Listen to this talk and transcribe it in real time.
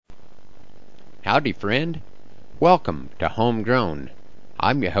Howdy, friend. Welcome to Homegrown.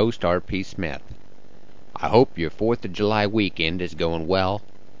 I'm your host, R.P. Smith. I hope your 4th of July weekend is going well.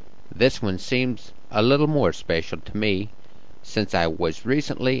 This one seems a little more special to me since I was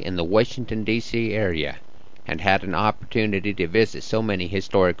recently in the Washington, D.C. area and had an opportunity to visit so many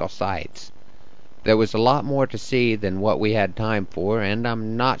historical sites. There was a lot more to see than what we had time for, and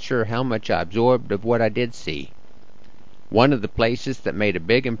I'm not sure how much I absorbed of what I did see. One of the places that made a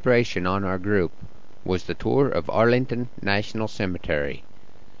big impression on our group was the tour of Arlington National Cemetery.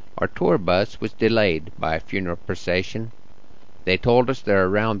 Our tour bus was delayed by a funeral procession. They told us there are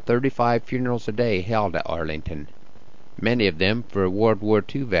around 35 funerals a day held at Arlington, many of them for World War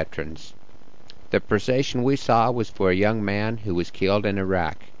II veterans. The procession we saw was for a young man who was killed in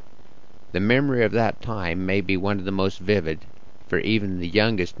Iraq. The memory of that time may be one of the most vivid for even the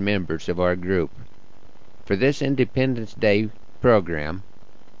youngest members of our group. For this Independence Day program,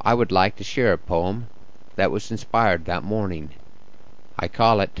 I would like to share a poem that was inspired that morning. I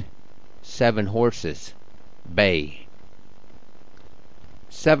call it 7 Horses, Bay.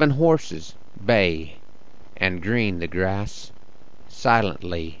 7 horses, bay, and green the grass.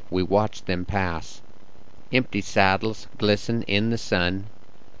 Silently we watch them pass. Empty saddles glisten in the sun.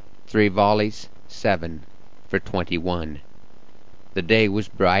 3 volleys, 7 for 21. The day was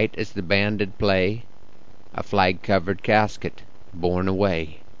bright as the band did play. A flag-covered casket borne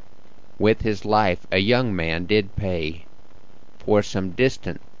away. With his life a young man did pay for some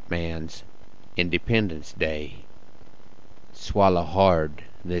distant man's Independence Day. Swallow hard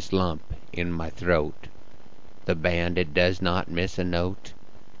this lump in my throat. The band it does not miss a note.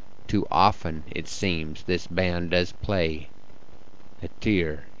 Too often it seems this band does play. A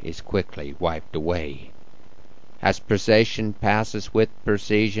tear is quickly wiped away. As procession passes with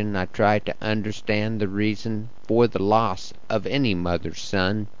precision, I try to understand the reason for the loss of any mother's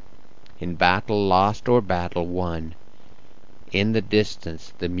son, in battle lost or battle won. In the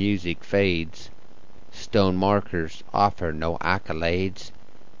distance the music fades. Stone markers offer no accolades.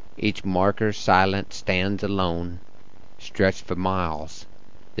 Each marker silent stands alone, stretched for miles,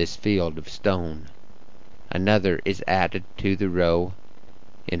 this field of stone. Another is added to the row.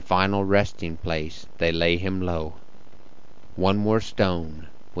 In final resting place they lay him low. One more stone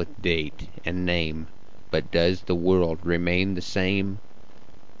with date and name, but does the world remain the same?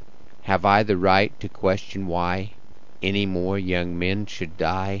 Have I the right to question why any more young men should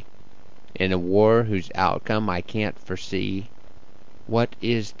die in a war whose outcome I can't foresee? What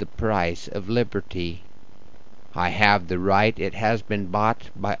is the price of liberty? I have the right, it has been bought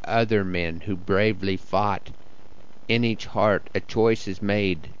by other men who bravely fought. In each heart a choice is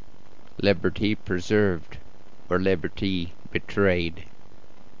made, liberty preserved or liberty betrayed.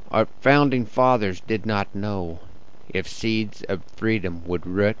 Our founding fathers did not know if seeds of freedom would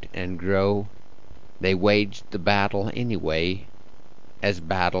root and grow. They waged the battle anyway, as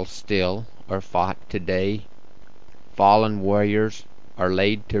battles still are fought today. Fallen warriors are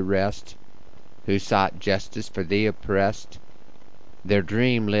laid to rest, who sought justice for the oppressed. Their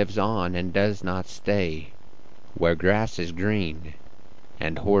dream lives on and does not stay, where grass is green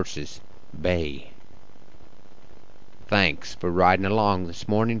and horses bay. Thanks for riding along this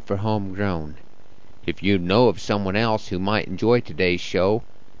morning for Homegrown. If you know of someone else who might enjoy today's show,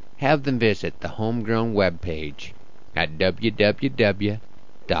 have them visit the Homegrown webpage at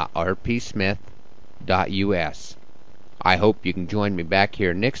www.rpsmith.us. I hope you can join me back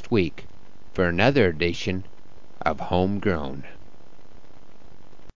here next week for another edition of Homegrown.